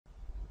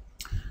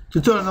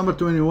Tutorial number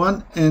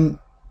 21 in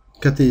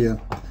CATIA.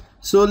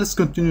 So let's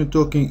continue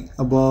talking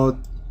about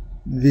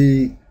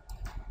the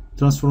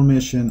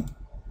transformation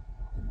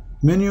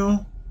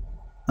menu,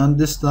 and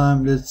this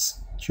time let's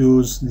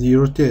choose the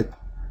rotate.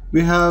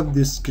 We have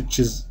these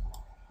sketches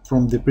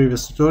from the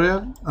previous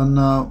tutorial, and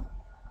now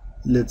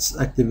let's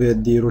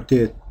activate the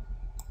rotate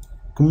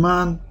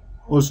command.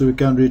 Also we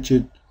can reach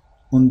it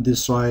on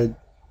this right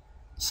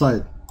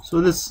side. So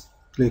let's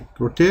click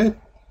rotate,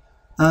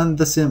 and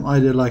the same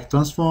idea like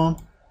transform.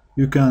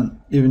 You can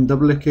even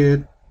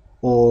duplicate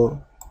or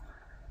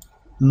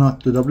not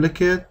to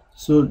duplicate.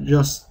 So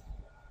just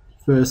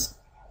first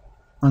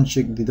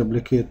uncheck the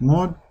duplicate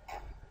mode,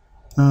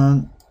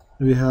 and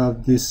we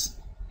have this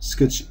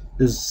sketch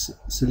is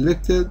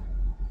selected.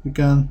 You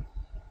can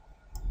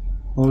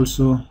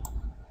also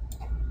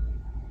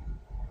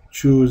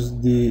choose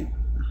the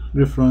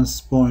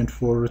reference point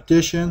for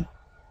rotation.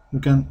 You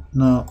can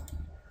now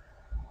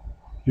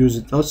use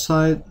it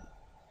outside.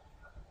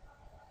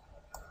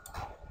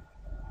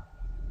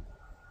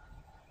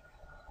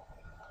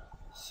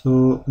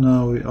 So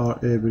now we are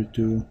able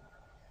to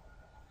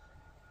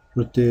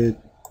rotate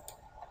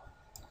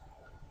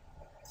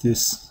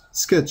this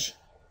sketch.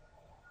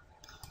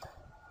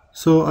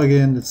 So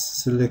again, let's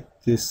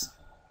select these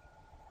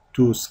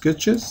two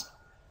sketches,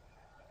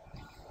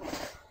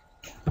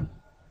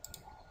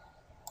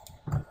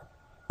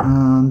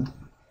 and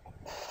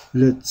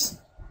let's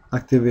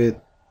activate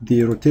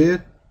the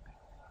rotate,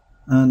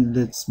 and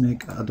let's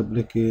make a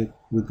duplicate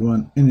with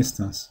one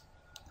instance.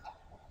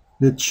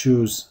 Let's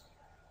choose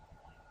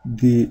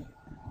the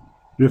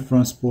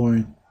reference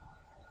point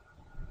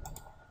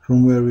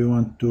from where we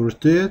want to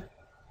rotate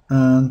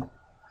and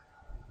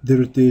the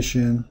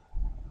rotation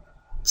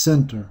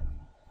center.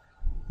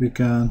 We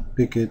can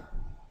pick it.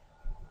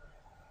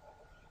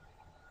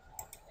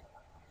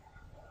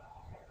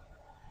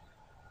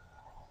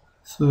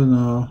 So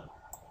now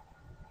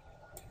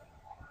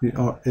we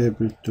are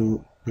able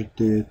to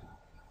rotate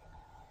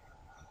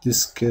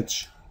this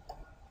sketch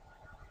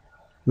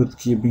with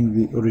keeping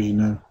the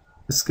original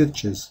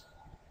sketches.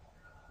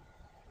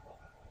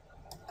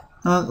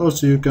 And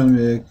also you can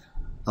make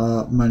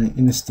many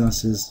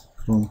instances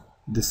from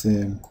the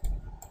same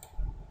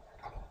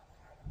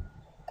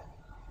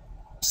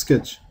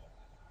sketch.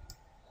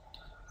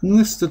 In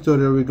this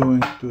tutorial we're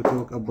going to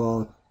talk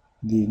about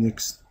the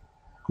next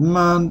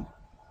command,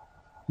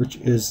 which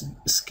is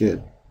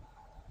scale.